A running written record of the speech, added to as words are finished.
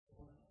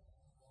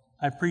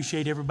I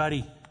appreciate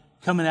everybody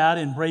coming out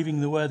and braving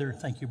the weather.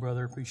 Thank you,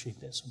 brother. I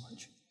appreciate that so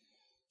much.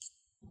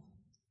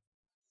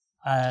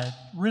 I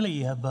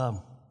really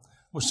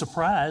was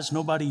surprised.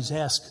 Nobody's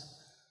asked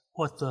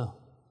what the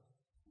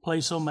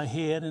place on my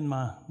head and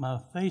my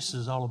face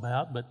is all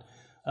about, but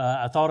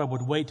I thought I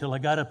would wait till I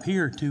got up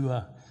here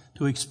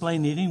to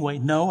explain it anyway.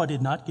 No, I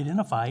did not get in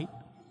a fight.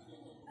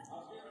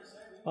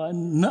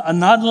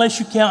 Not unless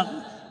you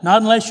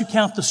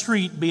count the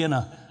street being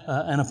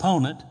an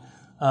opponent.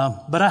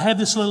 But I have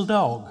this little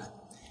dog,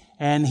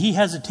 and he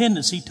has a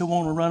tendency to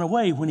want to run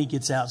away when he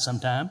gets out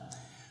sometime.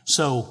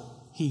 So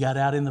he got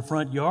out in the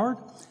front yard.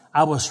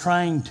 I was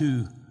trying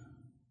to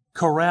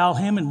corral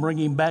him and bring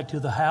him back to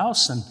the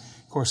house. And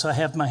of course, I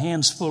have my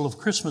hands full of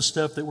Christmas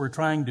stuff that we're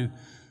trying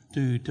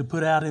to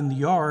put out in the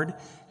yard.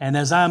 And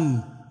as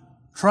I'm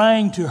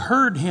trying to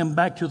herd him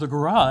back to the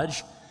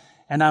garage,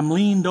 and I'm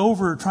leaned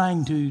over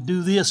trying to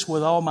do this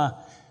with all my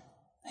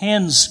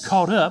hands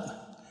caught up,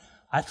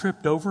 I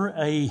tripped over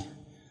a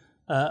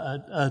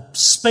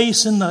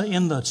space in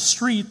the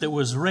street that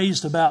was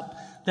raised about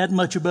that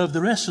much above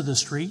the rest of the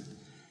street,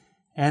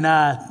 and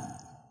I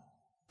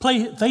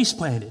face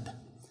planted.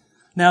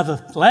 Now,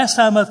 the last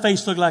time my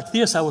face looked like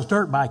this, I was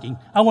dirt biking.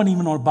 I wasn't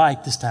even on a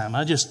bike this time.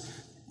 I just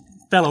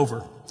fell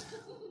over.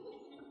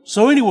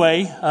 So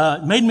anyway,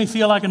 it made me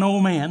feel like an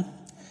old man,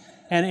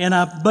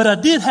 but I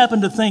did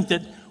happen to think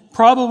that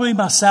probably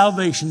my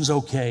salvation's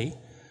okay,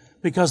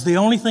 because the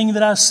only thing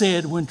that I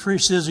said when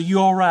Trish says, "Are you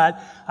all right?"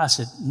 I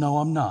said, "No,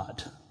 I'm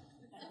not."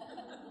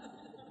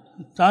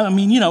 I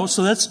mean,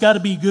 so that's got to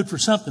be good for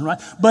something, right?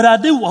 But I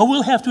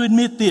will have to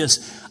admit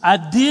this. I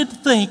did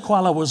think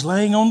while I was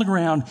laying on the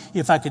ground,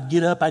 if I could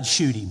get up, I'd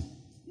shoot him.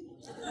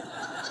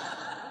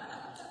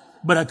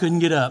 But I couldn't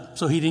get up,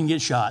 so he didn't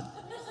get shot.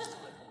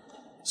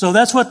 So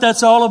that's what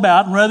that's all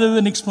about. And rather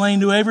than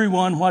explain to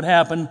everyone what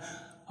happened,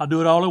 I'll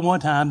do it all at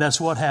one time.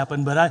 That's what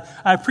happened. But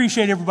I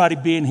appreciate everybody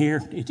being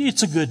here.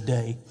 It's a good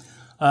day.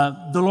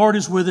 The Lord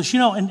is with us.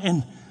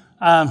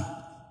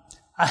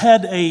 I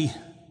had a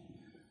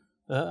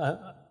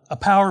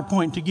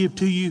PowerPoint to give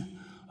to you,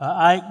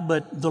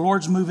 but the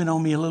Lord's moving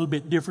on me a little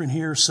bit different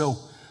here. So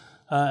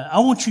I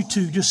want you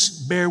to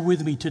just bear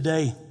with me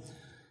today.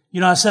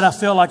 I said I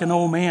felt like an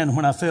old man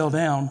when I fell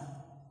down.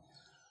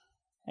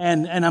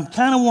 And I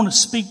kind of want to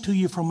speak to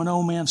you from an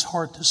old man's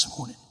heart this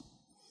morning.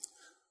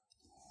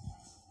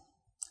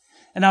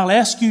 And I'll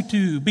ask you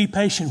to be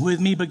patient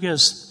with me,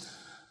 because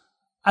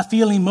I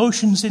feel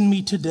emotions in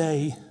me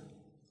today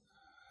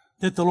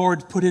that the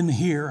Lord put in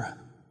here.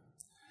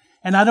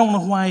 And I don't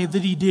know why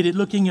that He did it.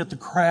 Looking at the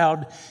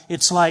crowd,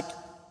 it's like,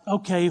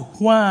 okay,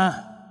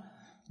 why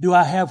do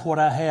I have what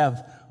I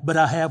have, but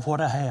I have what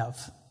I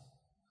have?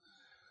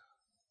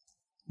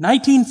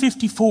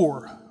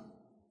 1954,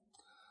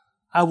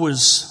 I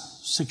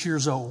was 6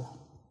 years old.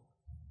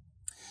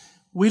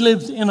 We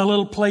lived in a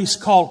little place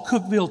called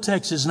Cookeville,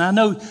 Texas. And I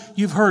know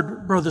you've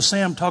heard Brother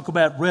Sam talk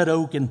about Red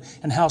Oak and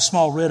how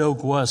small Red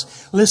Oak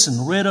was.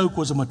 Listen, Red Oak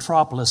was a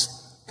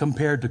metropolis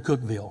compared to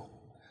Cookeville.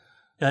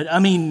 I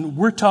mean,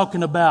 we're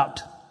talking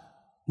about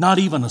not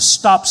even a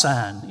stop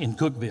sign in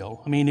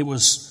Cookeville. I mean, it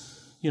was,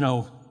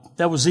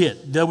 that was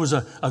it. There was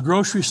a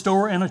grocery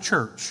store and a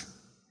church.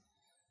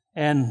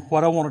 And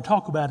what I want to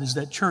talk about is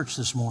that church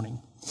this morning.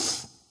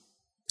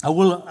 I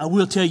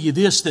will tell you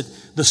this, that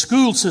the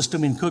school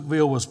system in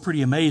Cookeville was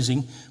pretty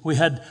amazing. We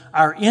had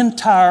our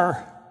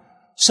entire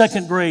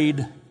second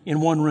grade in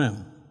one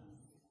room.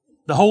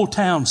 The whole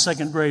town's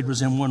second grade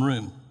was in one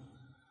room.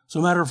 As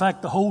a matter of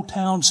fact, the whole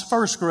town's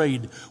first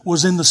grade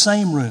was in the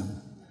same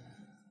room.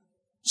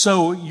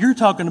 So you're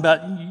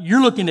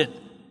looking at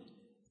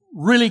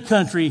really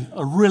country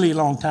a really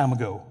long time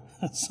ago.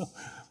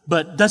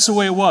 But that's the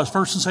way it was.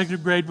 First and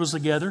second grade was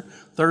together.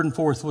 Third and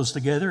fourth was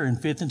together. And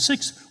fifth and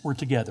sixth were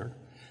together.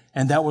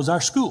 And that was our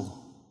school.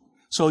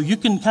 So you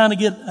can kind of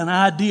get an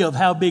idea of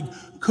how big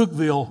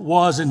Cookeville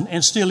was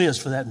and still is,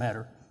 for that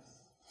matter.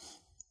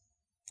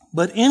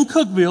 But in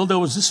Cookeville, there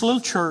was this little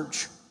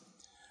church,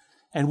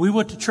 and we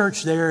went to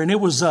church there, and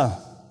it was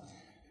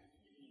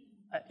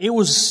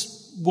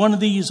one of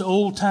these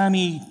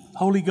old-timey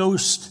Holy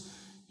Ghost,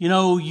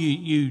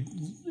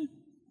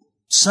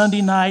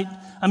 Sunday night.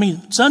 I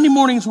mean, Sunday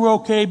mornings were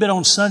okay, but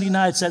on Sunday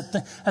nights,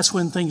 that's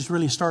when things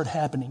really start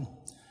happening.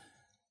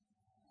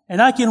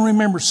 And I can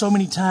remember so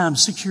many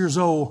times, 6 years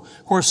old.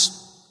 Of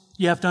course,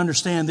 you have to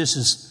understand this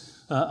is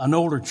an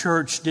older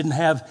church, didn't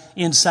have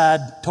inside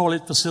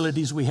toilet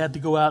facilities. We had to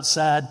go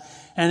outside.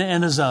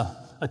 And as a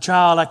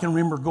child, I can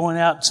remember going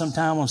out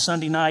sometime on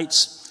Sunday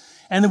nights,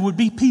 and there would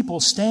be people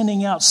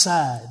standing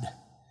outside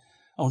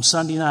on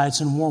Sunday nights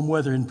in warm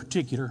weather in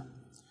particular.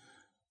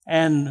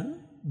 And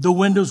the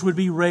windows would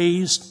be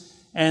raised,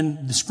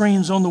 and the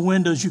screens on the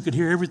windows, you could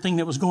hear everything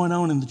that was going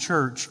on in the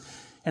church.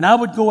 And I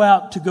would go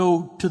out to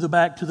go to the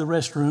back to the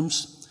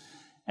restrooms,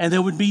 and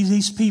there would be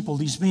these people,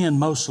 these men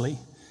mostly,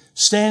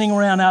 standing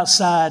around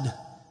outside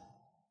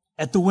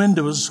at the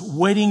windows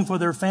waiting for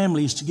their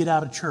families to get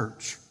out of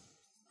church.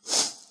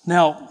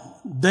 Now,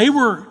 they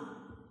were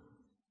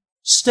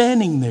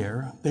standing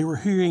there. They were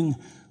hearing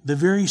the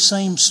very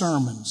same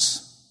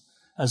sermons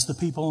as the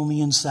people on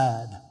the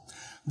inside.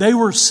 They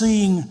were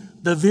seeing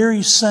the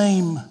very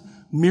same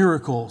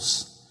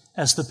miracles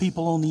as the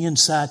people on the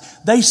inside.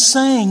 They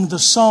sang the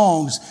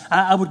songs.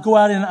 I would go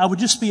out and I would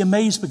just be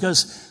amazed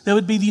because there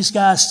would be these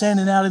guys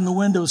standing out in the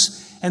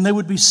windows and they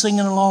would be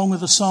singing along with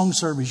the song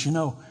service,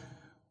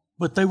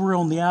 But they were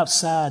on the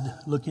outside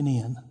looking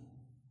in.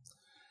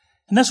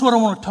 And that's what I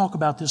want to talk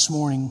about this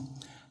morning.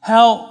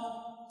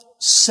 How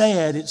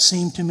sad it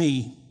seemed to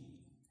me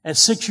at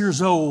 6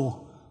 years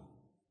old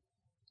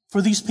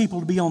for these people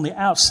to be on the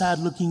outside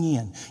looking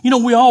in.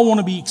 We all want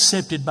to be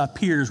accepted by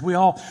peers. We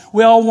all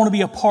want to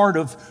be a part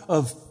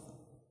of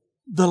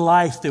the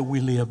life that we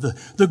live,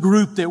 the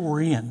group that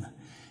we're in.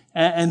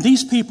 And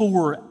these people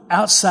were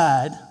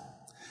outside.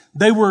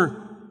 They were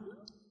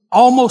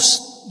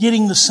almost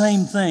getting the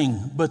same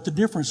thing, but the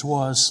difference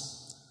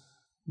was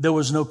there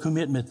was no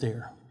commitment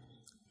there.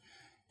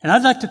 And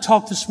I'd like to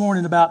talk this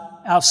morning about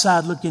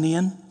outside looking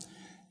in.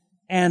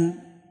 And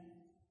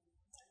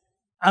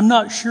I'm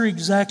not sure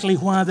exactly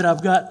why that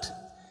I've got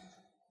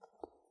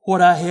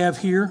what I have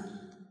here,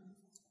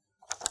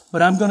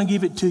 but I'm going to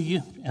give it to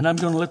you, and I'm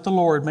going to let the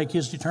Lord make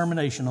His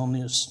determination on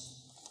this.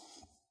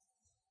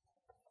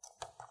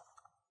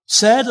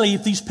 Sadly,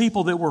 if these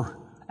people that were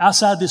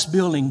outside this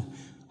building,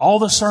 all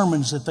the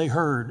sermons that they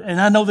heard,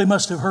 and I know they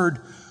must have heard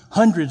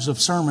hundreds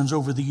of sermons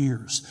over the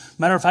years.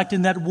 Matter of fact,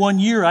 in that 1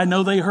 year, I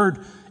know they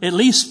heard at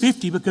least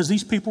 50 because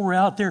these people were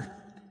out there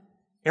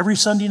every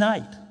Sunday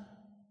night.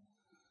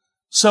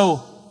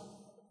 So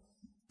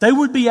they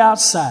would be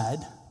outside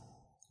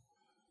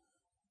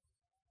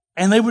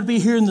and they would be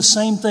hearing the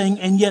same thing.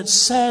 And yet,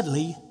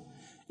 sadly,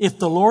 if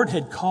the Lord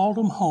had called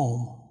them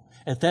home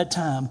at that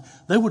time,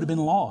 they would have been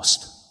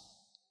lost.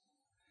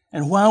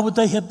 And why would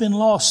they have been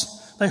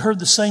lost? They heard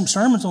the same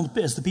sermons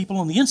as the people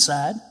on the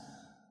inside.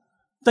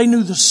 They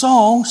knew the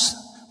songs.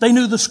 They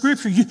knew the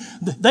scripture.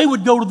 They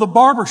would go to the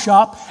barber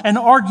shop and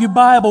argue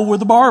Bible with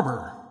the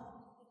barber.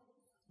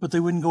 But they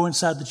wouldn't go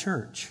inside the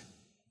church.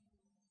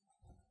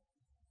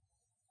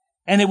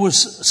 And it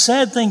was a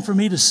sad thing for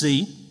me to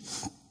see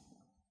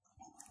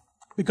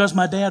because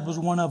my dad was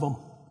one of them.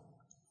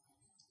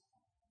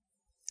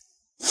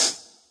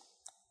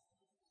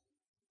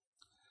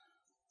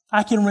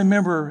 I can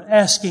remember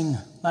asking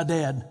my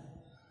dad,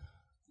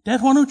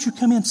 "Dad, why don't you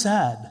come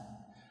inside?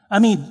 I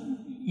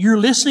mean, you're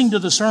listening to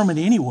the sermon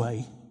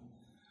anyway.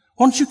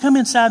 Why don't you come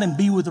inside and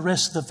be with the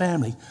rest of the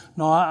family?"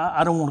 "No,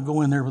 I don't want to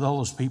go in there with all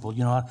those people.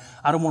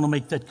 I don't want to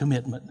make that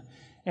commitment."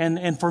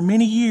 And for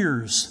many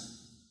years,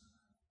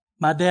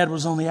 my dad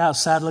was on the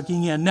outside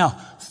looking in. Now,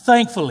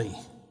 thankfully,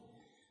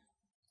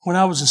 when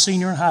I was a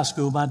senior in high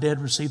school, my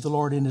dad received the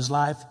Lord in his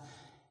life,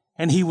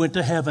 and he went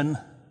to heaven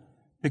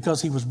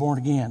because he was born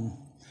again.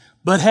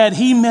 But had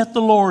he met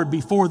the Lord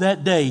before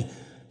that day,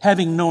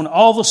 having known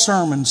all the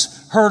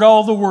sermons, heard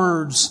all the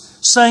words,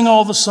 sang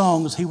all the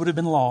songs, he would have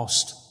been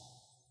lost.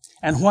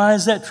 And why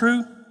is that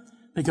true?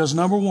 Because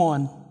number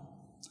one,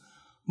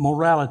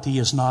 morality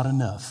is not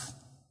enough.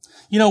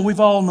 We've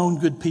all known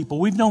good people.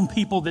 We've known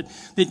people that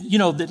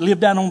live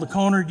down on the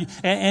corner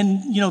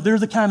and they're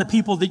the kind of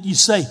people that you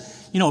say,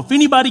 if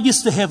anybody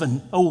gets to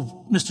heaven,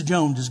 Mr.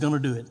 Jones is going to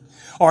do it.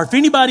 Or if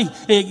anybody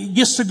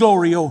gets to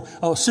glory,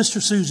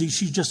 Sister Susie,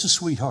 she's just a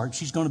sweetheart.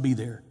 She's going to be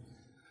there.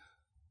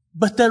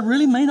 But that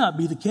really may not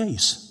be the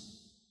case.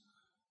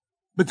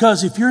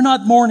 Because if you're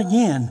not born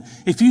again,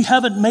 if you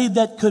haven't made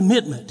that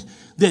commitment,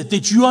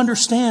 that you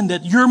understand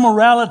that your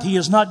morality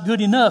is not good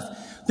enough,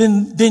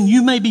 then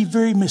you may be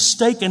very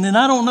mistaken. And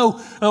I don't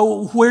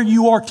know where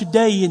you are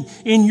today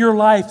in your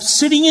life.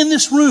 Sitting in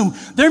this room,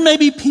 there may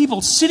be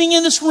people sitting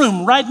in this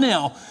room right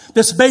now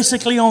that's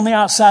basically on the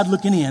outside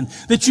looking in.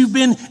 That you've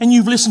been and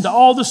you've listened to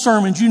all the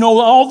sermons. You know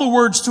all the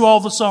words to all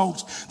the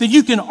songs. That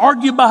you can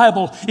argue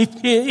Bible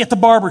at the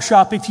barber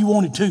shop if you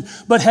wanted to.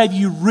 But have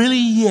you really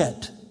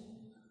yet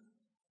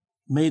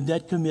made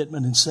that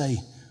commitment and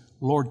say,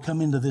 "Lord,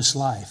 come into this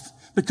life"?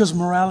 Because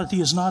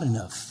morality is not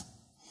enough.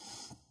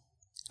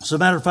 As a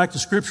matter of fact, the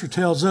scripture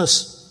tells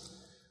us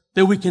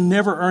that we can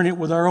never earn it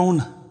with our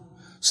own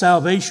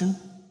salvation.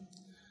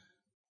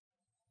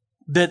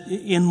 That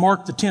in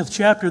Mark the 10th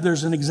chapter,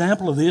 there's an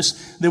example of this.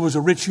 There was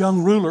a rich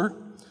young ruler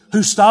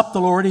who stopped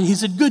the Lord and he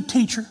said, "Good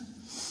teacher,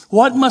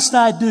 what must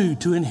I do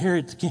to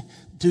inherit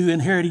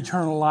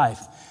eternal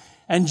life?"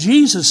 And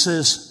Jesus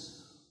says,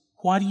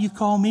 "Why do you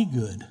call me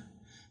good?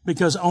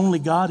 Because only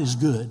God is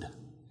good."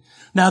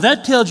 Now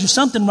that tells you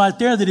something right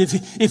there, that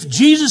if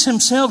Jesus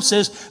himself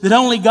says that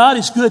only God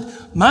is good,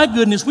 my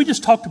goodness, we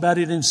just talked about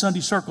it in Sunday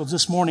circles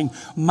this morning.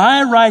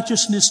 My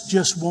righteousness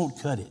just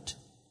won't cut it.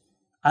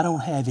 I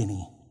don't have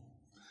any.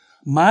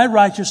 My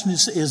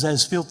righteousness is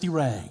as filthy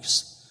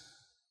rags.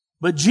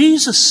 But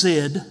Jesus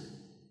said,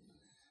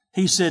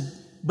 He said,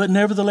 "But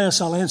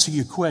nevertheless, I'll answer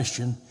your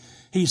question."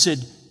 He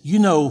said, "You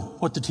know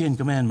what the 10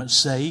 Commandments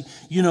say.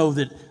 You know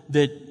that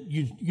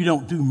you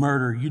don't do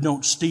murder, you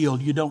don't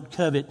steal, you don't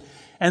covet."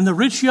 And the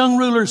rich young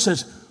ruler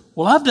says,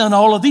 "Well, I've done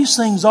all of these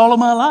things all of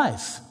my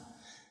life."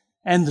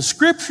 And the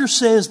scripture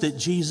says that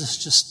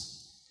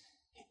Jesus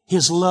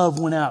his love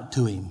went out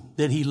to him,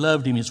 that he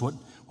loved him is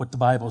what the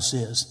Bible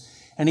says.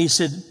 And he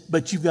said,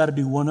 but you've got to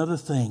do one other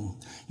thing.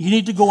 You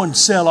need to go and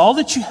sell all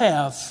that you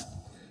have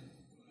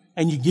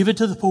and you give it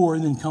to the poor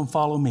and then come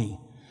follow me.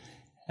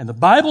 And the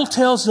Bible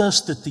tells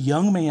us that the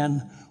young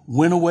man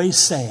went away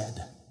sad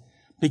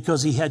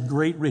because he had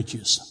great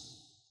riches.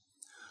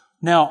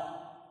 Now,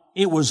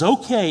 it was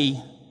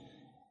okay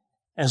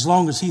as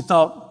long as he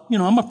thought,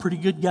 I'm a pretty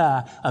good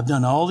guy. I've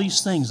done all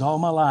these things all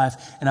my life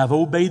and I've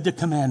obeyed the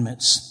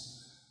commandments.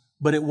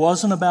 But it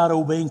wasn't about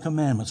obeying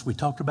commandments. We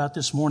talked about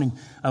this morning.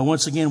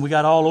 Once again, we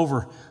got all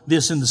over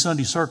this in the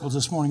Sunday circles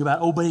this morning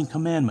about obeying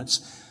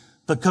commandments.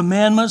 The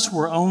commandments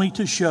were only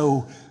to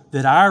show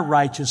that our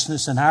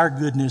righteousness and our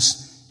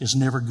goodness is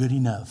never good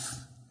enough.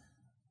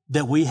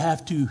 That we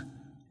have to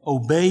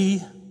obey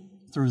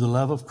through the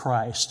love of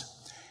Christ.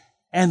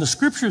 And the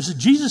scriptures,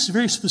 Jesus is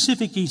very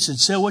specific. He said,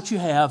 sell what you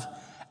have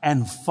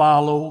and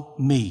follow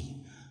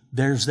me.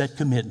 There's that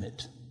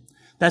commitment.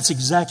 That's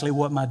exactly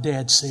what my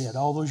dad said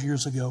all those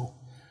years ago.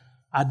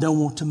 I don't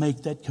want to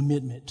make that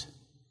commitment.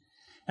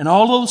 And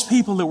all those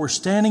people that were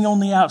standing on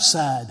the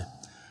outside,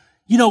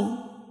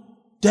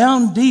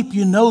 down deep,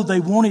 they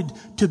wanted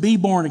to be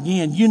born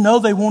again.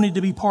 They wanted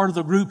to be part of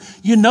the group.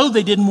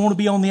 They didn't want to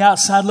be on the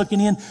outside looking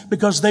in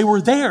because they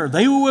were there.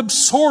 They were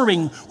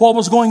absorbing what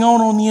was going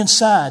on the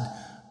inside.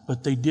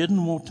 But they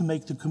didn't want to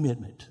make the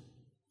commitment.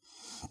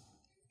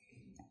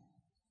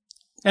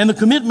 And the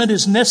commitment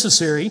is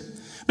necessary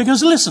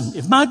because listen,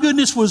 if my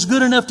goodness was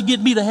good enough to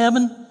get me to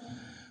heaven,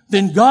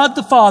 then God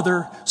the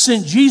Father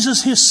sent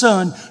Jesus, His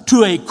Son,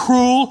 to a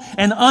cruel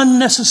and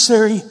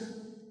unnecessary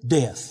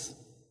death.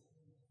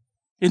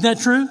 Isn't that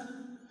true?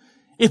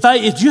 If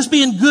just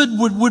being good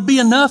would be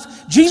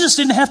enough, Jesus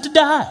didn't have to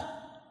die.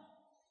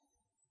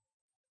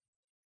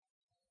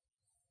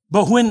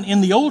 But when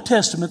in the Old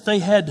Testament they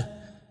had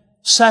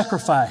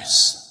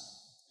sacrifice,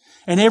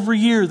 and every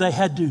year they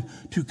had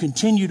to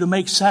continue to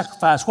make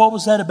sacrifice. What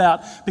was that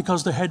about?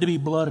 Because there had to be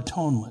blood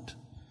atonement.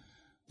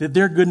 That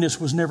their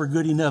goodness was never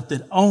good enough.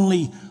 That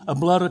only a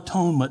blood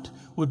atonement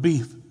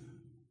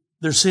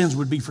their sins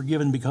would be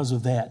forgiven because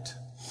of that.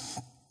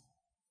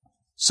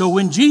 So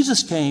when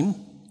Jesus came,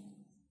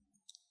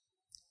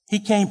 He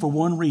came for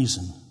one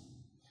reason.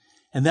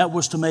 And that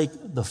was to make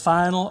the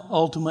final,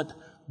 ultimate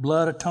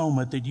blood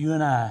atonement that you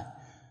and I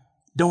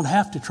don't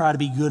have to try to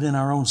be good in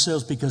our own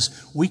selves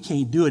because we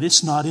can't do it.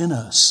 It's not in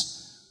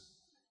us.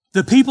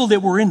 The people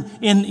that were in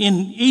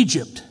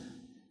Egypt,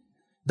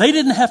 they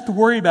didn't have to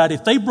worry about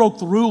it. If they broke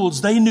the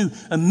rules, they knew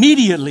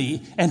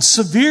immediately and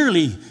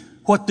severely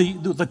what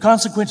the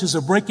consequences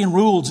of breaking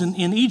rules in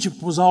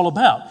Egypt was all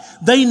about.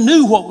 They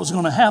knew what was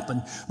going to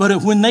happen.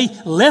 But when they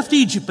left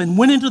Egypt and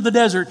went into the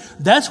desert,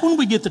 that's when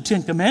we get the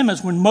Ten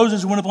Commandments. When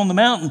Moses went up on the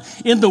mountain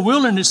in the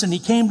wilderness and he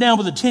came down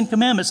with the Ten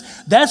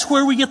Commandments, that's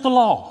where we get the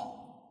law.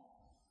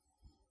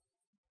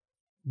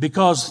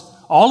 Because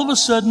all of a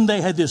sudden they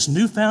had this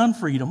newfound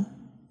freedom,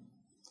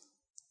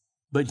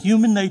 but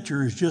human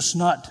nature is just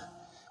not,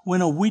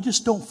 we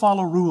just don't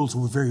follow rules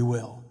very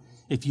well,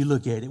 if you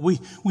look at it. We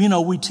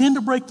tend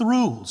to break the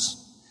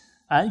rules.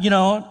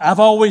 I've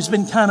always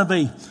been kind of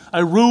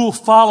a rule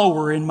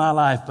follower in my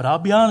life, but I'll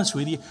be honest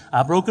with you,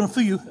 I've broken a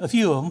few of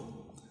them.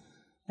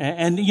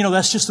 And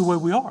that's just the way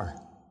we are.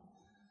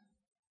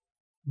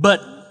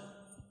 But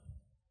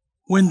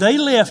when they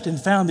left and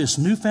found this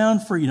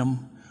newfound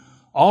freedom,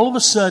 all of a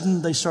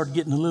sudden, they started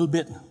getting a little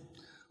bit,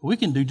 we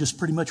can do just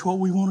pretty much what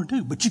we want to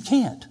do, but you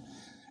can't.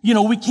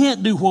 We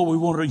can't do what we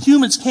want to do.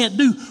 Humans can't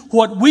do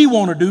what we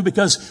want to do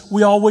because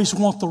we always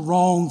want the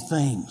wrong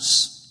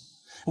things.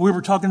 We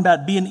were talking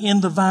about being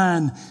in the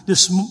vine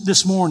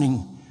this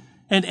morning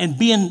and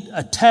being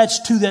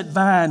attached to that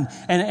vine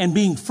and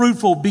being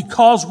fruitful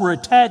because we're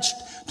attached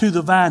to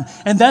the vine.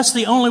 And that's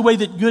the only way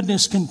that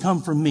goodness can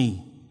come from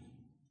me,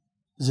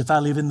 is if I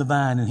live in the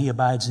vine and He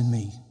abides in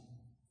me.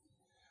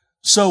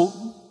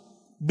 So,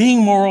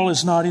 being moral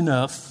is not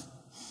enough.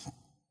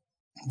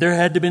 There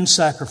had to have been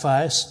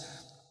sacrifice.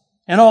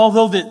 And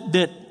although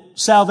that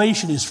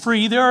salvation is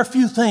free, there are a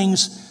few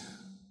things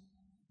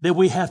that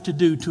we have to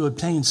do to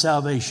obtain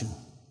salvation.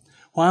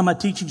 Why am I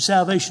teaching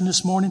salvation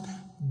this morning?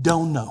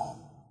 Don't know.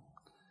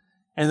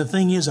 And the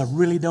thing is, I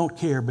really don't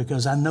care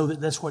because I know that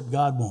that's what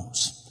God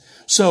wants.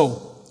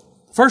 So,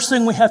 first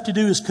thing we have to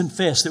do is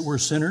confess that we're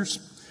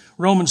sinners.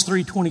 Romans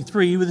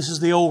 3:23, this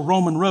is the old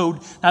Roman road.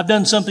 I've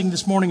done something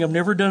this morning I've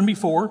never done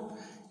before,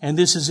 and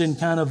this is in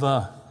kind of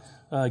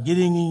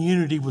getting in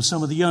unity with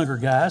some of the younger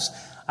guys.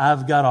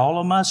 I've got all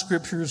of my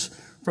scriptures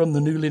from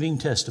the New Living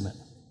Testament.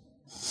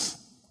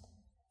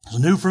 It's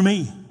new for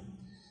me.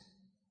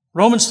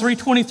 Romans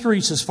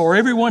 3:23 says, for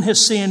everyone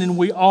has sinned and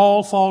we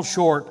all fall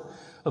short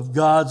of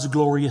God's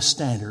glorious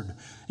standard.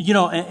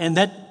 And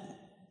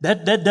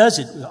that does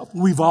it.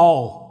 We've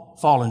all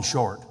fallen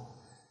short.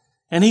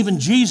 And even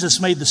Jesus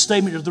made the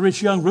statement of the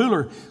rich young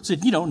ruler,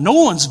 said, no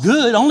one's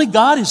good, only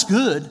God is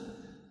good.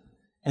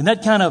 And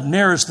that kind of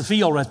narrows the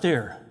field right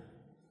there.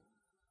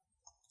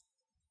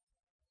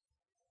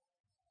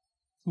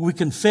 We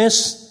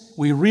confess,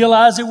 we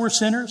realize that we're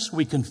sinners,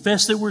 we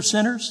confess that we're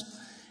sinners,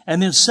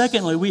 And then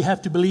secondly, we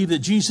have to believe that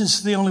Jesus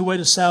is the only way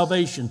to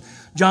salvation.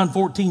 John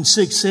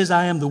 14:6 says,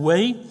 I am the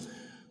way,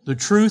 the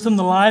truth, and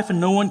the life, and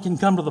no one can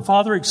come to the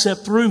Father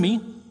except through me.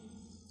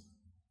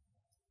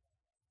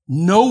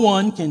 No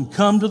one can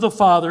come to the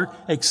Father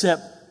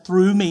except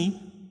through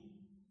me.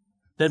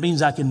 That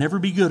means I can never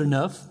be good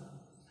enough.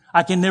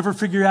 I can never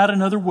figure out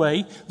another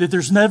way. That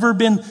there's never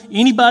been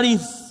anybody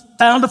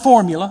found a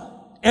formula,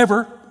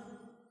 ever,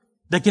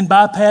 that can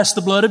bypass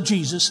the blood of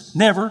Jesus.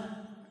 Never.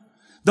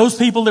 Those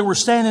people that were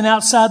standing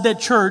outside that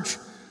church,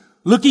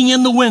 looking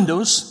in the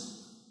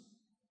windows,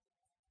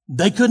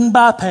 they couldn't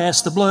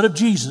bypass the blood of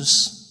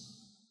Jesus.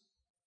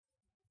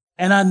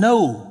 And I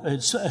know,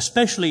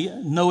 especially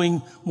knowing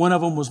one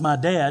of them was my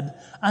dad,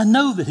 I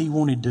know that he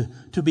wanted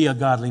to be a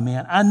godly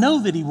man. I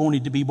know that he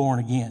wanted to be born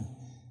again.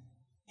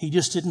 He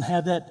just didn't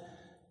have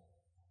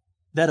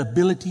that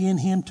ability in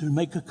him to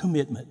make a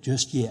commitment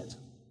just yet.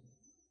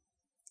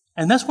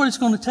 And that's what it's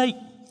going to take.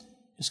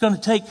 It's going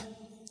to take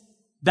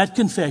that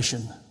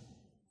confession,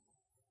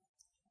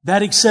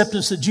 that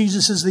acceptance that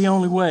Jesus is the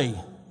only way.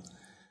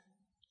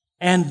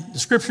 And the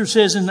scripture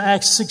says in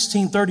Acts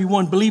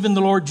 16:31, believe in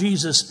the Lord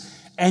Jesus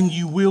and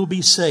you will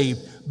be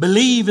saved.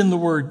 Believe in the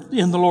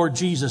Lord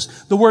Jesus.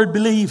 The word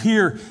believe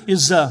here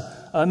is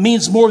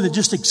means more than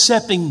just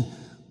accepting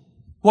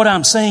what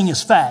I'm saying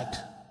as fact.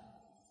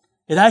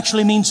 It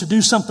actually means to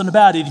do something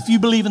about it. If you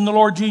believe in the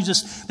Lord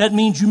Jesus, that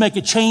means you make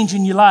a change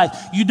in your life.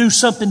 You do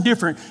something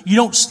different. You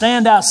don't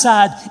stand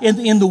outside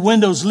in the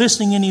windows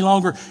listening any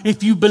longer.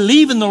 If you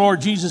believe in the Lord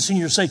Jesus and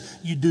you're saved,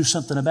 you do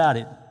something about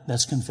it.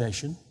 That's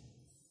confession.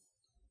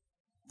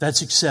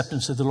 That's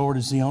acceptance that the Lord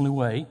is the only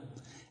way.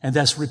 And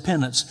that's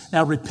repentance.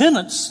 Now,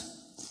 repentance,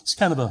 it's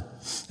kind of a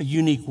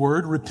unique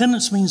word.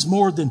 Repentance means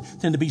more than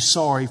to be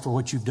sorry for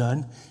what you've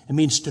done. It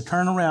means to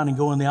turn around and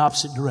go in the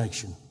opposite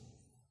direction.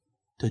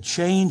 To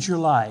change your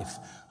life.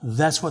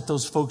 That's what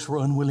those folks were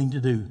unwilling to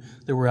do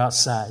that were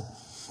outside.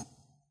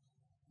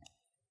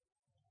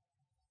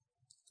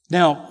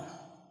 Now,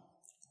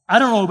 I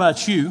don't know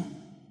about you,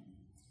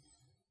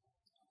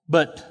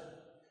 but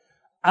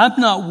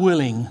I'm not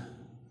willing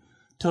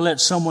to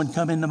let someone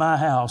come into my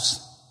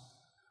house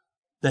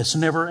that's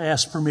never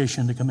asked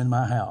permission to come in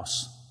my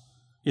house.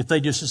 If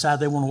they just decide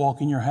they want to walk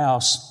in your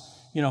house,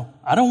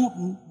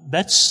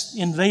 that's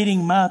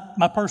invading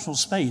my personal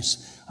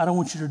space. I don't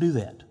want you to do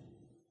that.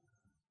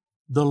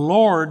 The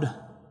Lord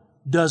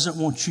doesn't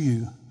want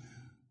you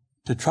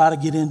to try to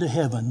get into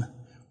heaven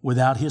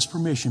without His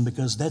permission,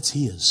 because that's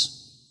His.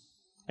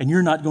 And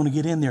you're not going to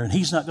get in there, and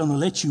He's not going to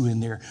let you in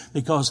there,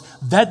 because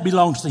that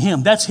belongs to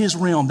Him. That's His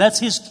realm. That's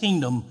His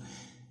kingdom.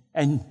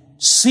 And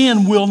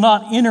sin will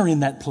not enter in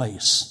that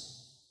place.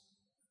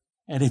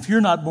 And if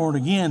you're not born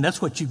again,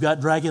 that's what you've got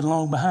dragging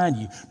along behind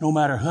you. No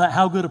matter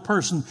how good a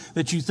person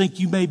that you think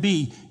you may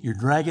be, you're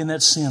dragging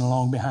that sin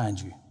along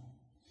behind you.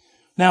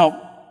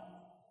 Now,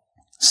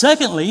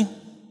 secondly,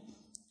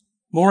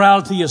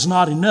 morality is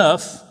not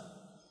enough.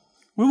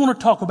 We want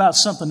to talk about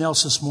something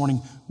else this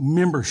morning,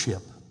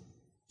 membership.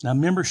 Now,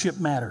 membership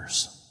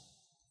matters.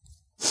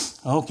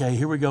 Okay,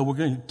 here we go. We're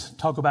going to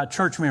talk about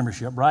church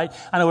membership, right?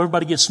 I know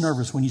everybody gets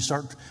nervous when you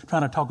start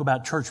trying to talk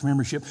about church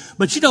membership.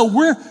 But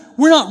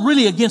we're not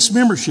really against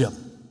membership.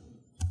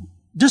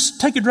 Just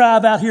take a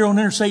drive out here on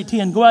Interstate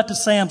 10, go out to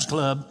Sam's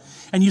Club,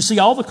 and you see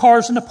all the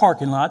cars in the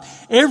parking lot.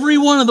 Every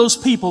one of those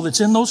people that's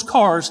in those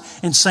cars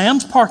in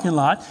Sam's parking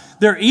lot,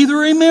 they're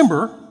either a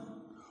member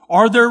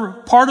or they're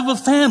part of a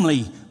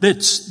family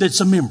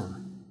that's a member.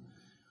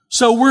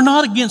 So we're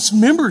not against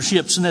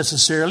memberships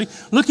necessarily.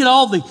 Look at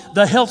all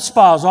the health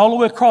spas all the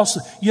way across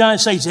the United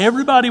States.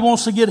 Everybody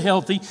wants to get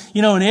healthy.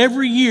 And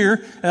every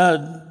year,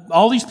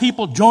 all these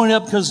people join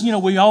up because,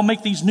 we all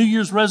make these New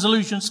Year's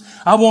resolutions.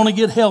 I want to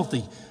get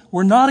healthy.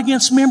 We're not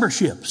against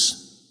memberships.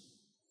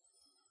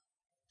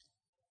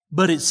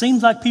 But it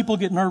seems like people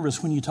get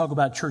nervous when you talk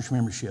about church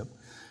membership.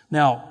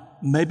 Now,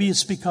 maybe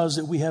it's because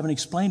that we haven't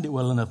explained it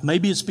well enough.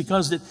 Maybe it's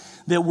because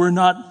that we're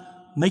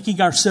not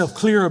making ourselves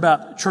clear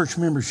about church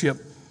membership.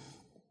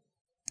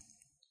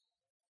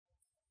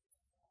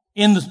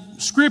 In the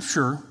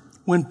scripture,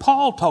 when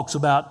Paul talks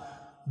about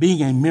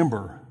being a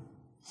member,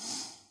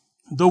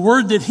 the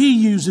word that he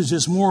uses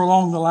is more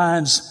along the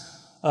lines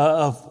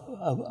of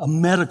a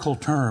medical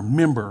term,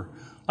 member,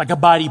 like a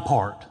body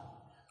part,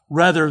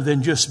 rather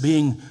than just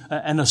being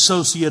an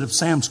associate of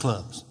Sam's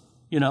Clubs.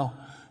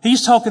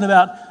 He's talking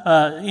about,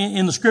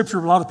 in the scripture,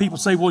 a lot of people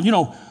say,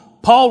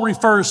 Paul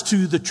refers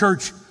to the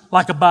church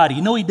like a body.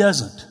 No, he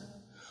doesn't.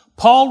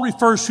 Paul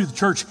refers to the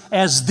church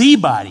as the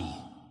body.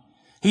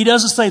 He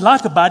doesn't say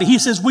like a body. He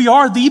says we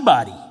are the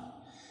body.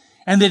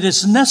 And that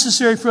it's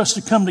necessary for us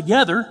to come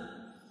together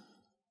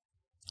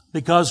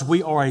because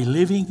we are a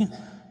living,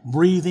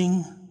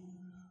 breathing,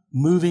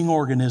 moving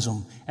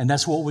organism. And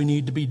that's what we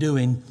need to be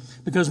doing,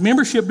 because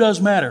membership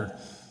does matter.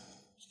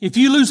 If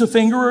you lose a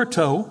finger or a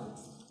toe,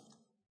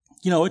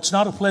 it's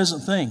not a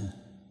pleasant thing.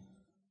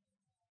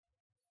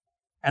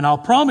 And I'll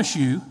promise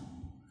you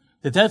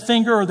that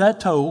finger or that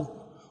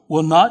toe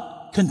will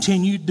not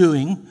continue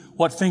doing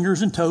what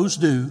fingers and toes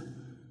do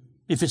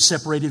if it's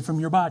separated from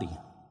your body.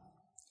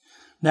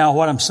 Now,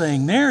 what I'm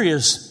saying there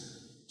is,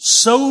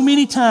 so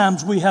many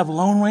times we have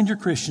Lone Ranger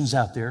Christians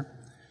out there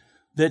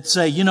that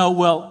say,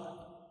 well,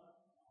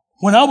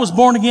 when I was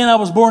born again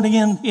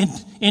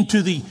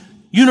into the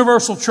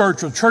universal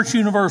church or church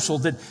universal,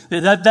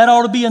 that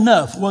ought to be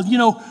enough. Well,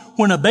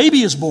 when a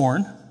baby is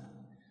born,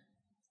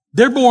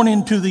 they're born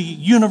into the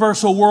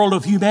universal world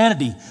of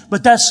humanity,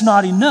 but that's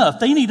not enough.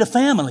 They need a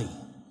family.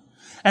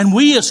 And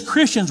we as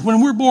Christians,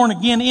 when we're born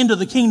again into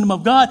the kingdom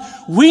of God,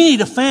 we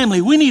need a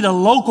family. We need a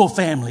local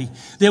family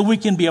that we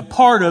can be a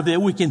part of,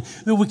 that we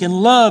can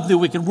love, that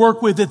we can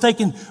work with, that they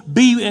can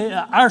be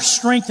our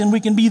strength and we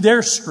can be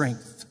their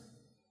strength.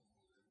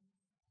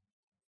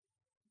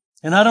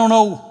 And I don't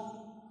know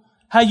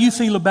how you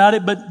feel about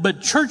it,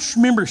 but church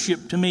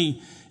membership to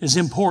me is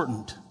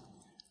important.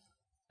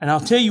 And I'll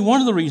tell you one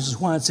of the reasons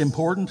why it's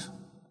important.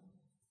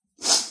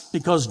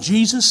 Because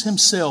Jesus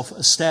himself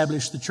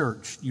established the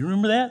church. You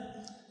remember that?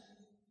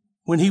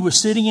 When he was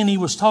sitting and he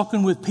was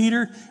talking with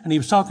Peter and he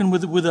was talking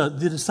with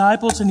the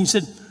disciples, and he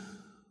said,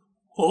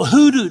 well,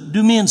 who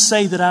do men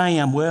say that I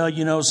am?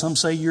 Well, some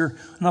say you're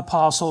an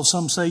apostle,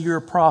 some say you're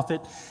a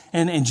prophet.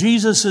 And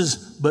Jesus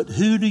says, but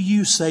who do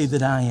you say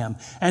that I am?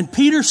 And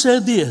Peter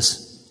said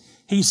this.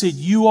 He said,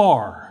 you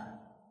are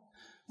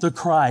the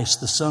Christ,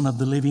 the Son of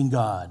the living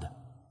God.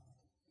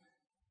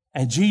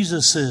 And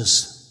Jesus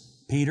says,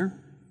 Peter,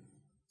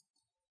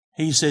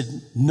 he said,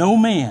 no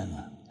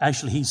man,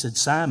 actually he said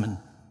Simon,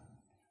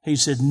 he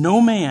said,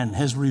 no man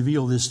has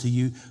revealed this to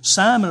you.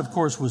 Simon, of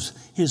course, was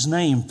his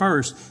name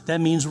first.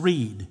 That means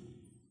reed.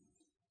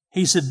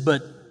 He said,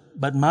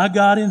 but my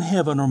God in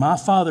heaven, or my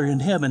Father in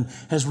heaven,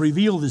 has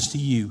revealed this to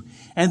you.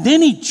 And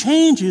then he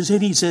changes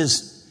and he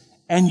says,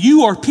 and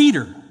you are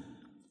Peter,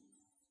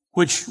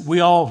 which we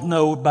all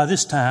know by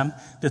this time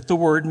that the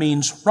word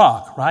means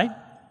rock, right?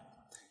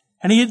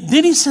 And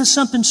then he says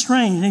something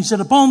strange. And he said,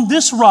 upon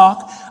this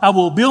rock I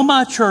will build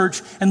my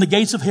church, and the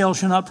gates of hell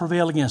shall not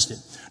prevail against it.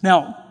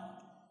 Now,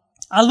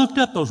 I looked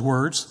up those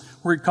words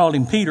where it called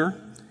him Peter,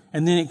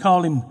 and then it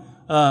called him,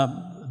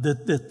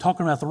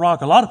 talking about the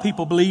rock. A lot of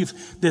people believe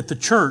that the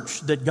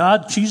church,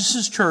 that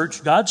Jesus'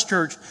 church, God's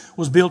church,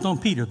 was built on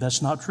Peter.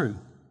 That's not true.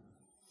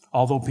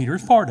 Although Peter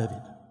is part of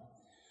it.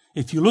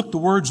 If you look, the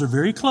words are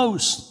very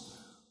close.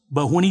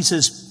 But when he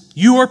says,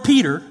 you are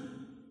Peter,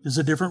 is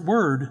a different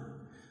word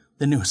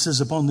than it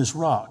says upon this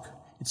rock.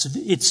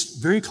 It's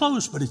very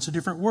close, but it's a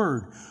different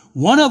word.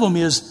 One of them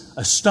is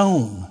a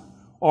stone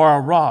or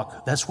a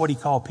rock. That's what he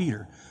called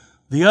Peter.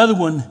 The other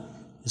one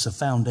is a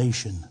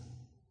foundation.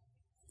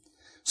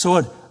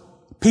 So,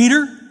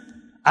 Peter,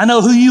 I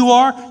know who you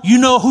are. You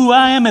know who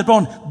I am.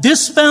 Upon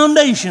this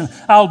foundation,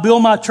 I'll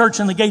build my church,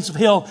 and the gates of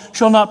hell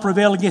shall not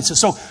prevail against it.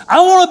 So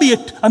I want to be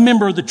a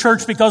member of the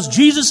church because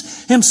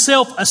Jesus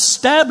himself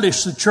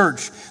established the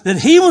church. That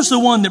he was the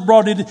one that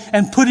brought it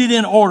and put it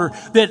in order.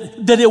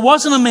 That it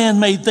wasn't a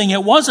man-made thing.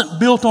 It wasn't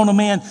built on a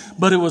man,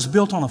 but it was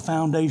built on a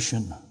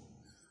foundation.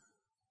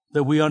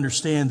 That we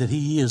understand that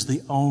he is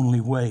the only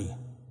way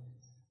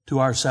to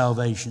our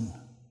salvation.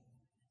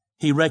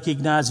 He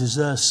recognizes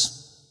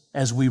us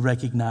as we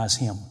recognize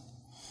him.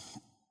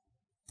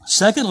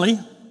 Secondly,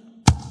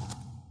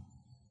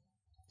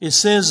 it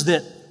says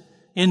that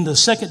in the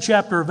 2nd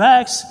chapter of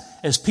Acts,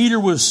 as Peter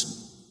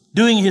was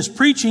doing his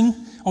preaching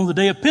on the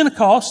day of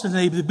Pentecost, and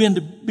they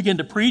began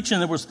to preach, and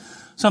there was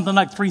something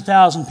like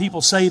 3,000 people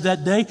saved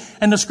that day.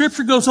 And the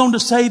scripture goes on to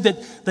say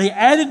that they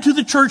added to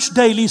the church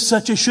daily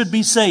such as should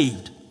be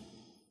saved.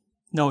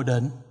 No, it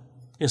doesn't.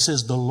 It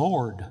says the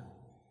Lord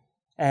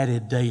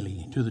added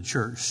daily to the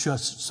church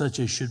such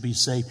as should be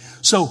saved.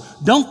 So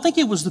don't think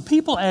it was the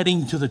people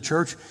adding to the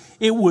church.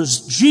 It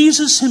was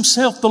Jesus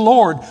himself, the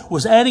Lord,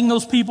 was adding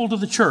those people to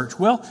the church.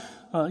 Well,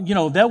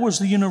 that was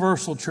the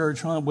universal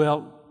church.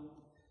 Well,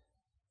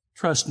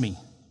 trust me.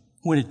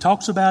 When it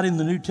talks about in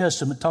the New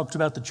Testament, talks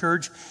about the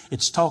church,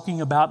 it's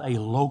talking about a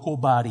local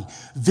body.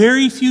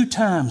 Very few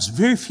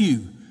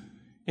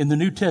in the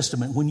New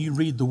Testament when you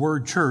read the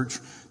word church,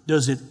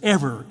 does it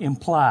ever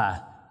imply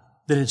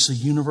that it's the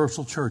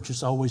universal church.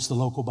 It's always the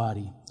local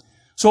body.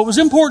 So it was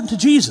important to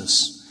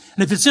Jesus.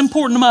 And if it's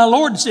important to my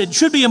Lord, it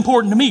should be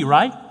important to me,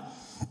 right?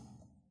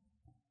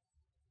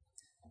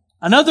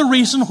 Another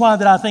reason why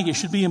that I think it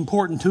should be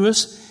important to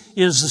us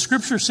is the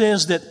scripture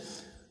says that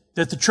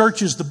the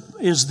church is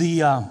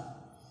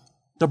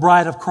the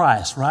bride of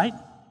Christ, right?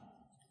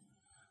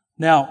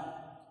 Now,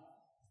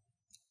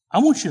 I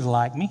want you to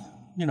like me,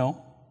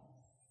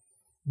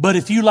 But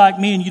if you like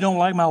me and you don't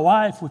like my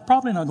wife, we're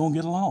probably not going to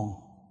get along.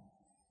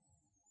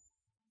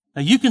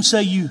 Now, you can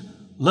say you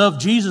love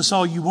Jesus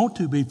all you want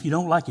to, but if you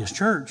don't like his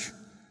church,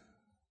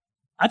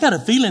 I got a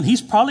feeling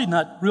he's probably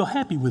not real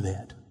happy with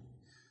that.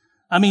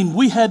 I mean,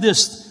 we had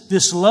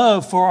this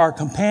love for our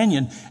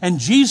companion, and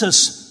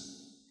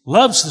Jesus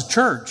loves the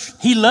church.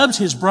 He loves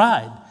his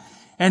bride.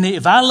 And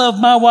if I love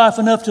my wife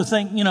enough to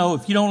think,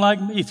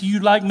 if you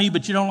like me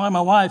but you don't like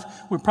my wife,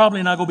 we're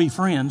probably not going to be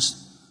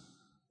friends.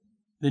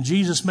 Then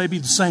Jesus may be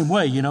the same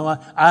way.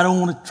 I don't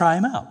want to try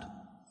him out.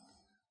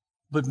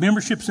 But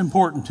membership's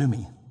important to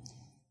me.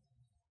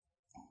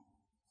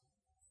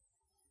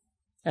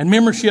 And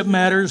membership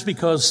matters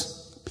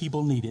because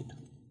people need it.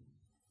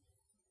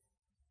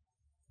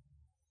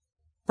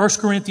 1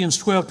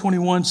 Corinthians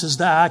 12:21 says,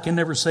 the eye can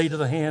never say to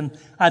the hand,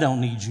 I don't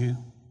need you.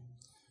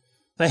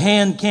 The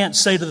hand can't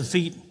say to the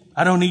feet,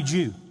 I don't need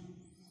you.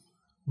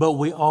 But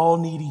we all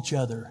need each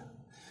other.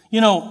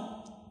 You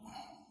know,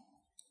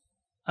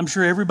 I'm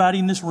sure everybody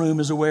in this room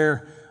is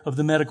aware of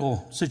the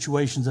medical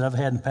situations that I've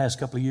had in the past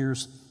couple of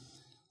years.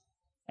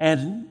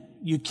 And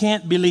you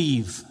can't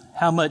believe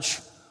how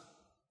much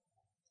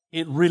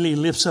it really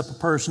lifts up a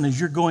person as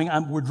you're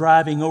we're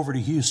driving over to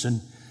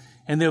Houston,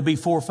 and there'll be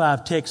 4 or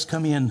 5 texts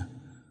come in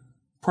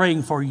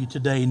praying for you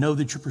today. Know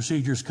that your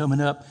procedure is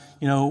coming up.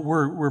 You know,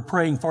 we're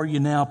praying for you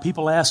now.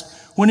 People ask,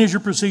 when is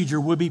your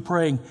procedure? We'll be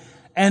praying.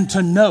 And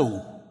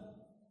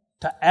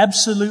to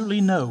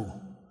absolutely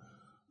know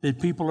that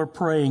people are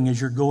praying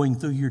as you're going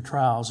through your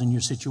trials and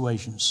your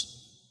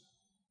situations.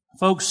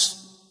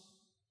 Folks,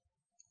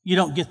 you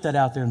don't get that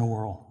out there in the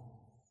world.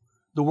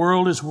 The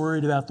world is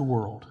worried about the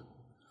world,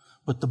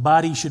 but the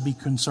body should be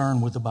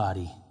concerned with the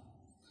body.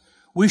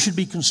 We should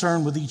be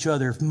concerned with each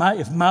other.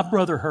 If my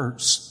brother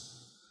hurts,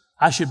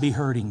 I should be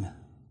hurting.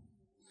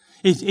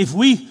 If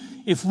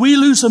we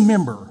lose a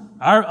member,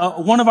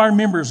 one of our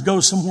members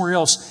goes somewhere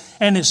else,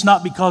 and it's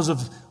not because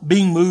of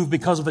being moved,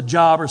 because of a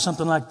job or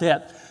something like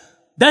that,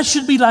 that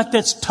should be like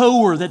that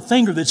toe or that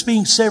finger that's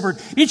being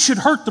severed. It should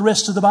hurt the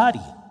rest of the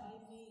body.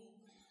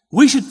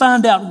 We should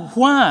find out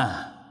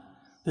why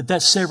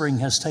that severing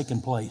has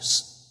taken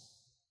place.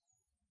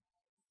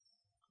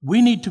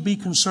 We need to be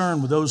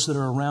concerned with those that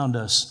are around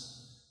us.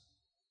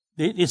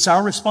 It's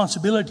our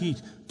responsibility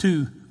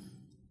to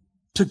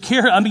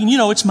care. I mean, you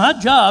know, it's my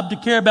job to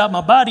care about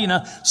my body.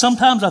 And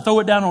sometimes I throw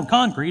it down on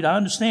concrete. I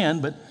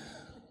understand,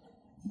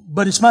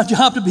 but it's my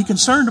job to be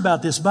concerned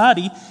about this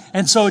body.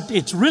 And so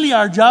it's really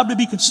our job to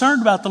be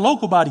concerned about the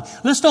local body.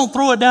 Let's don't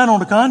throw it down on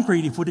the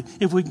concrete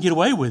if we can get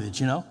away with it,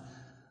 you know.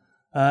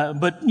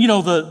 But you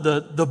know,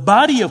 the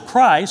body of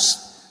Christ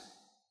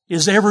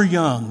is ever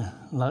young,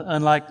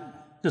 unlike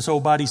this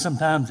old body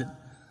sometimes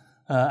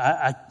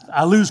that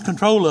I lose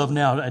control of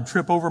now. I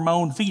trip over my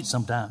own feet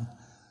sometimes.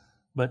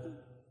 But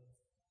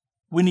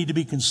we need to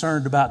be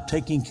concerned about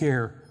taking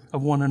care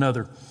of one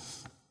another.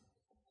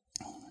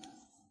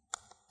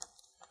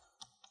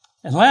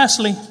 And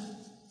lastly,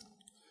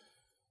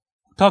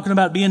 talking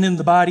about being in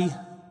the body,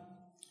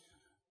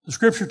 the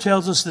Scripture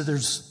tells us that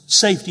there's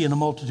safety in a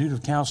multitude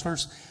of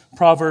counselors.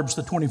 Proverbs,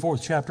 the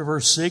 24th chapter,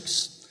 verse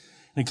 6.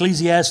 And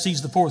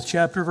Ecclesiastes, the 4th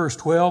chapter, verse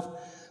 12,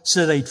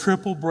 said a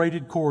triple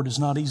braided cord is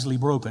not easily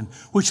broken,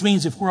 which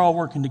means if we're all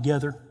working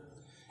together,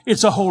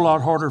 it's a whole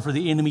lot harder for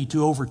the enemy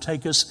to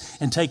overtake us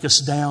and take us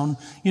down.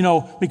 You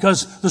know,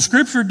 because the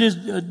Scripture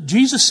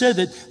Jesus said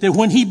that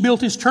when He built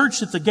His church,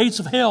 that the gates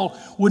of hell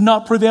would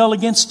not prevail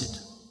against it.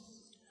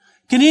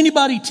 Can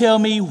anybody tell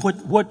me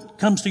what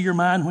comes to your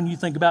mind when you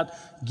think about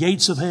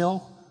gates of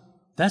hell?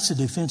 That's a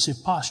defensive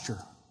posture.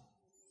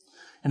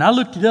 And I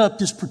looked it up.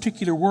 This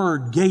particular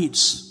word,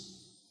 gates,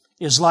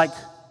 is like,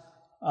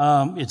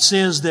 it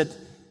says that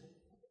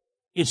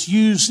it's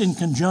used in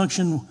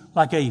conjunction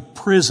like a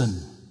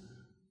prison.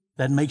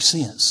 That makes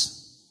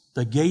sense.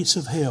 The gates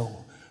of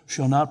hell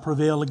shall not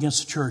prevail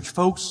against the church.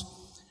 Folks,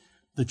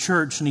 the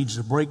church needs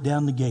to break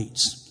down the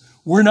gates.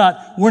 We're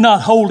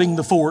not holding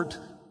the fort.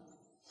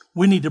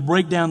 We need to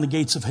break down the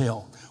gates of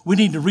hell. We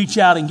need to reach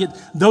out and get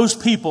those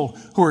people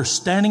who are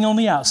standing on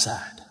the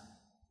outside.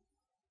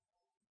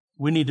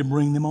 We need to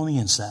bring them on the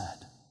inside.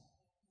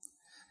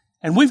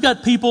 And we've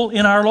got people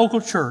in our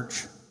local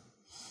church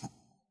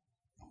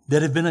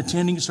that have been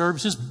attending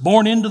services,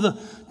 born into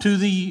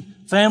the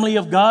family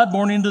of God,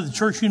 born into the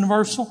Church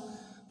Universal,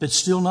 that's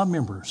still not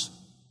members.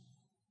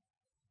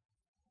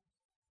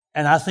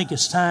 And I think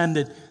it's time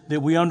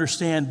that we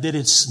understand that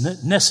it's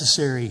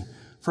necessary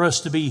for us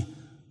to be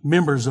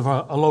members of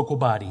a local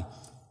body.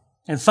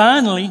 And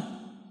finally,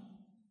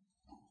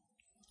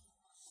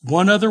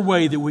 one other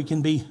way that we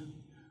can be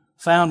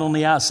found on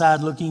the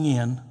outside looking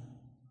in,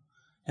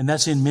 and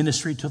that's in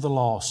ministry to the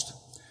lost.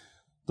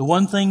 The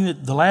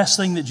last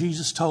thing that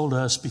Jesus told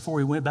us before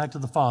He went back to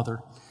the Father,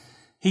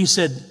 He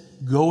said,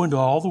 go into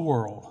all the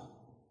world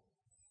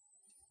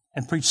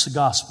and preach the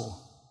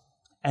gospel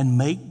and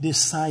make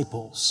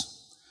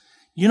disciples.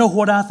 You know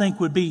what I think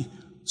would be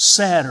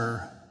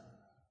sadder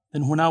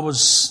than when I was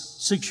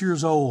 6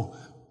 years old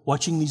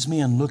watching these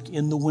men look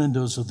in the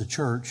windows of the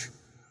church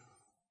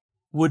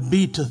would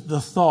be to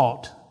the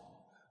thought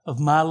of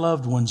my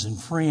loved ones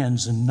and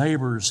friends and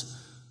neighbors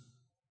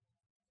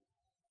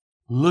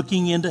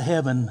looking into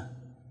heaven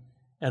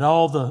at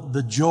all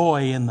the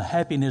joy and the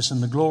happiness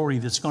and the glory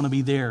that's going to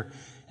be there,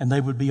 and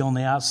they would be on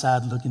the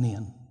outside looking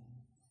in.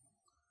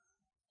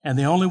 And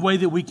the only way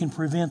that we can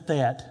prevent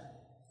that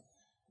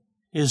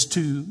is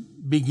to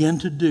begin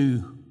to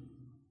do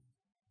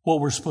what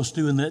we're supposed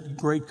to do in that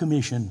Great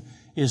Commission,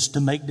 is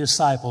to make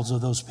disciples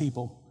of those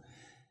people.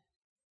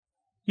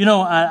 You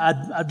know,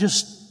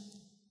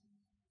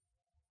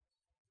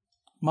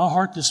 my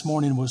heart this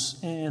morning was,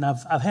 and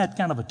I've had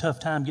kind of a tough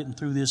time getting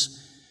through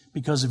this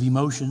because of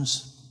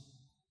emotions.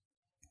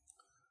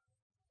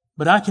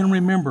 But I can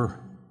remember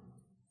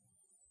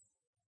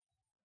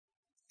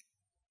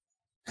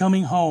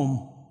coming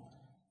home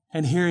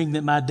and hearing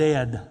that my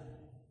dad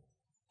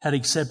had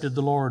accepted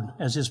the Lord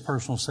as his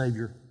personal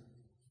Savior.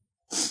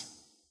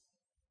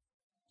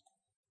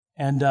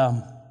 And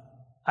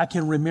I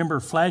can remember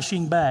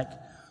flashing back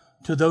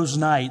to those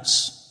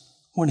nights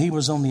when he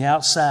was on the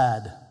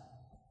outside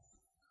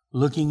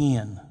looking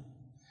in.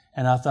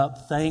 And I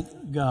thought, thank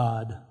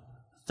God,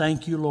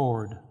 thank you,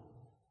 Lord,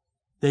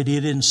 that he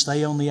didn't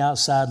stay on the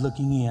outside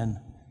looking in,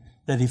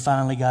 that he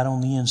finally got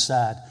on the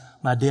inside.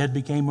 My dad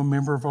became a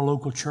member of our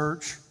local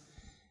church.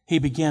 He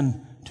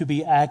began to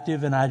be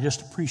active, and I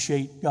just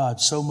appreciate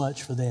God so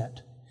much for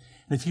that.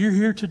 And if you're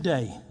here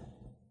today,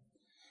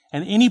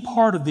 and any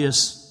part of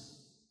this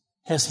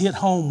has hit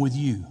home with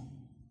you,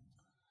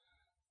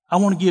 I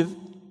want to give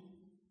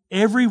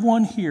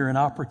everyone here an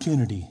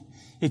opportunity.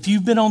 If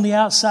you've been on the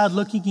outside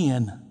looking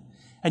in,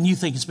 and you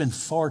think it's been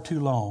far too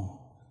long,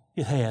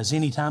 it has.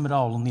 Any time at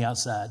all on the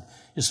outside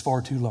is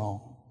far too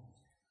long.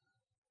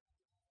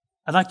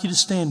 I'd like you to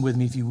stand with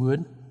me if you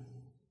would.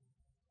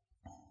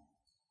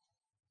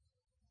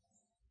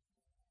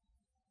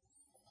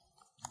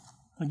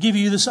 I'll give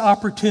you this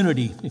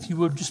opportunity, if you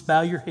would just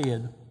bow your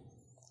head.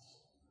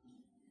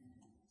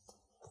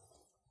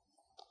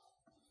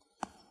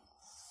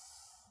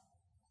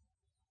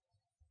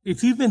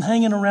 If you've been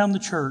hanging around the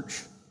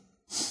church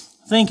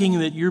thinking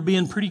that you're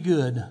being pretty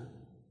good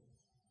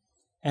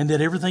and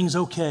that everything's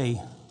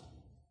okay,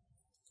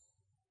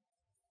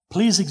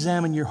 please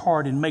examine your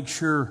heart and make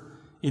sure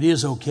it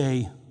is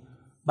okay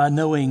by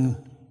knowing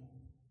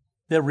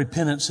that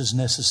repentance is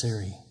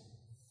necessary,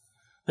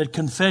 that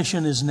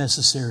confession is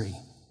necessary.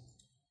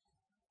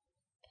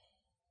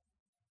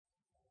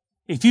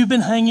 If you've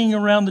been hanging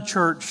around the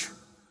church,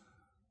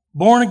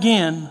 born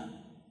again,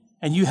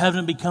 and you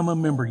haven't become a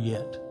member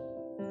yet,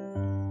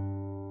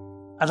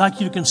 I'd like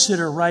you to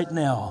consider right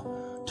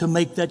now to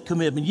make that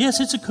commitment. Yes,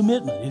 it's a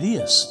commitment. It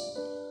is.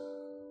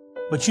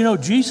 But you know,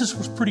 Jesus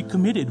was pretty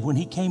committed when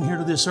he came here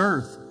to this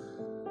earth.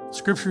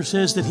 Scripture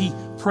says that he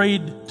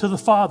prayed to the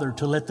Father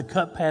to let the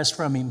cup pass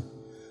from him.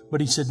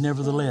 But he said,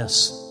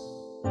 nevertheless,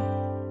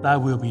 thy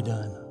will be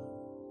done.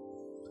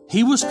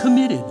 He was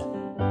committed.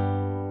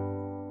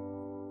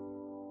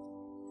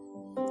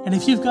 And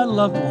if you've got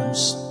loved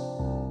ones,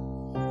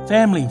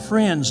 family,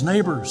 friends,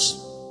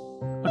 neighbors,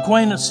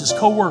 acquaintances,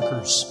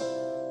 co-workers,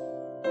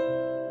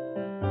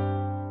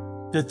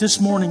 that this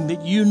morning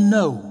that you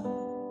know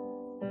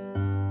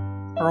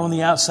are on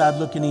the outside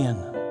looking in,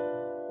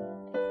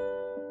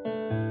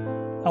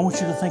 I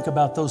want you to think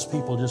about those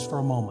people just for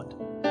a moment.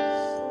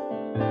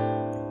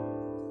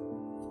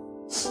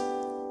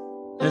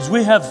 As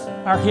we have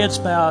our heads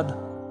bowed,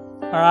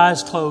 our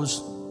eyes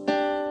closed,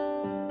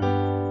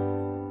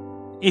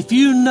 if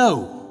you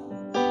know,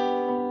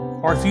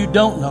 or if you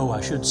don't know,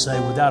 I should say,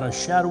 without a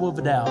shadow of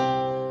a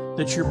doubt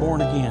that you're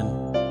born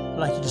again, I'd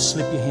like you to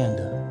slip your hand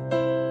up.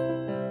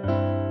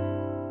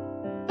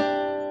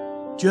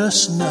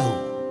 Just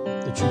know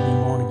that you've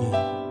been born again.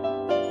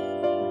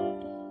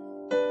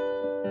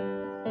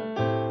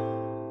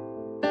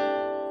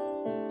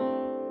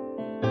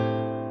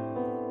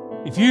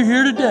 If you're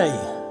here today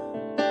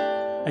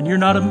and you're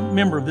not a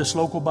member of this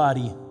local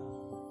body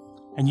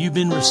and you've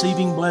been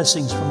receiving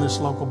blessings from this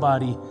local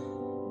body,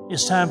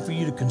 it's time for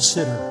you to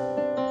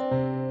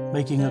consider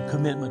making a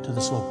commitment to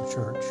this local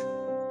church.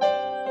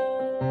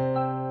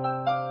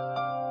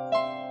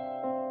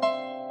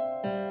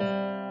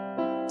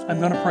 I'm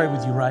going to pray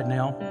with you right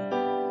now.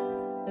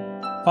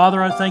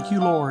 Father, I thank you,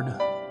 Lord,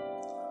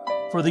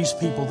 for these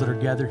people that are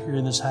gathered here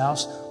in this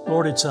house.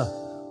 Lord, it's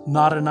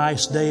not a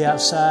nice day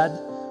outside,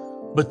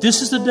 but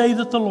this is the day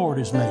that the Lord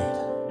has made,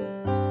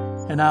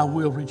 and I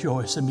will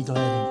rejoice and be glad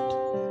in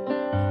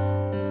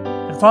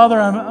it. And Father,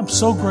 I'm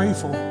so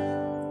grateful.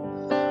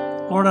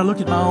 Lord, I look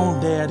at my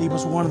own dad. He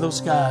was one of those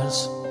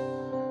guys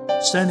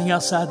standing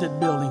outside that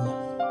building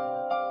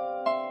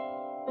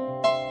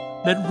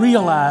that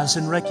realized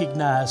and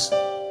recognized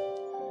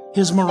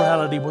his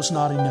morality was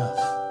not enough.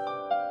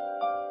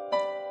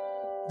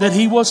 That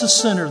he was a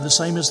sinner the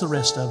same as the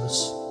rest of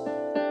us.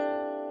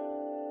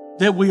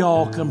 That we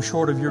all come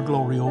short of your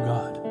glory, O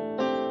God.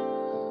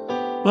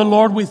 But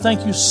Lord, we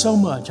thank you so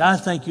much. I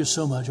thank you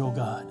so much, O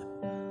God,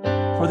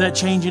 for that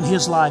change in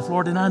his life,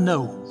 Lord. And I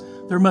know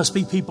there must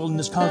be people in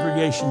this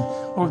congregation,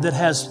 Lord, that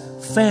has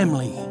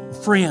family,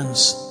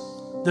 friends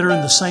that are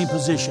in the same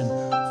position.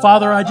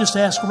 Father, I just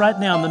ask right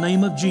now in the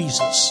name of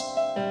Jesus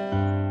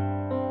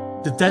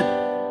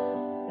that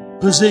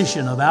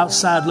position of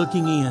outside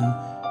looking in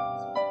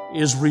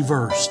is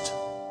reversed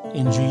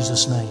in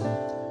Jesus' name.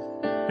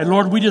 And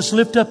Lord, we just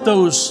lift up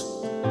those,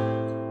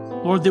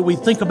 Lord, that we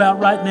think about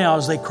right now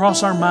as they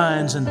cross our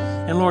minds.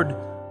 And Lord,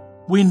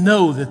 we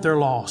know that they're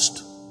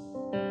lost.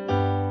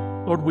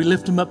 Lord, we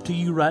lift them up to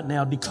you right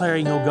now,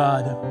 declaring, oh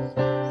God,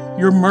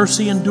 your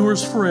mercy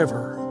endures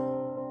forever.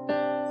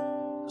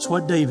 That's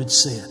what David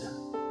said.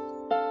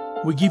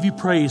 We give you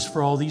praise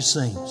for all these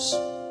things.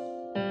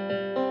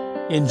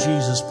 In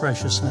Jesus'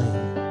 precious name.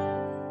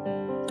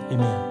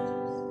 Amen.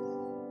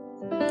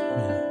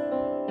 Amen.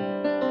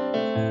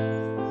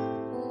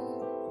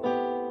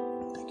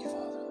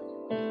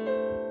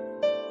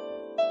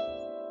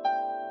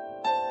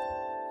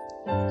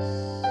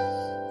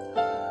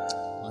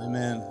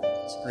 Amen.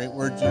 It's a great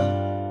word, Jim.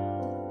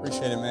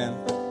 Appreciate it, man.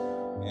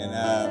 And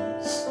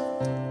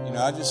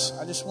I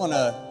just want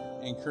to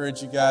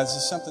encourage you guys.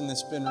 It's something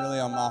that's been really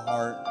on my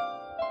heart.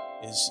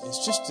 Is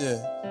just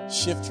to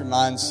shift your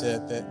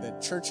mindset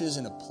that church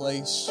isn't a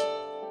place.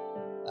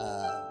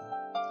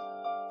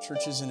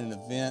 Church isn't an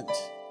event.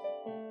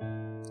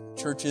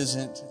 Church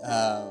isn't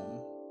a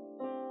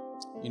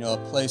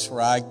place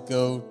where I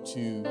go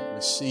to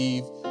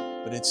receive,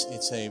 but it's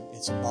a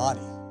body.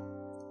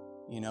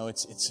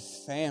 It's a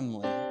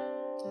family.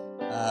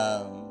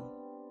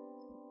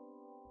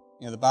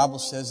 The Bible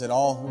says that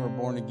all who are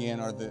born again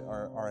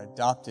are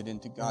adopted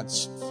into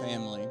God's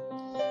family.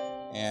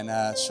 And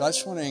so I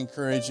just want to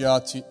encourage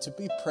y'all to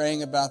be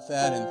praying about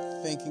that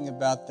and thinking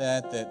about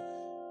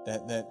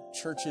that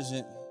church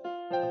isn't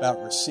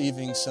about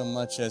receiving so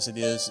much as it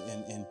is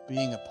in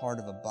being a part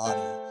of a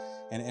body.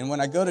 And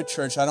when I go to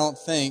church, I don't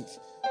think,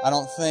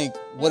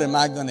 what am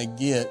I going to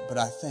get? But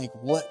I think,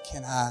 what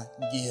can I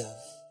give?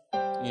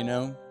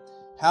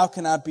 How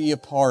can I be a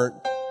part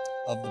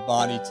of the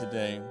body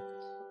today?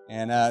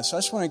 And so I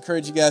just want to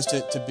encourage you guys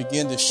to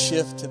begin to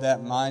shift to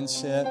that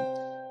mindset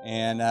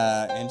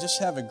and just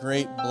have a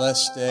great,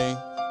 blessed day.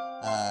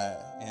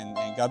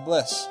 And God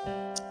bless.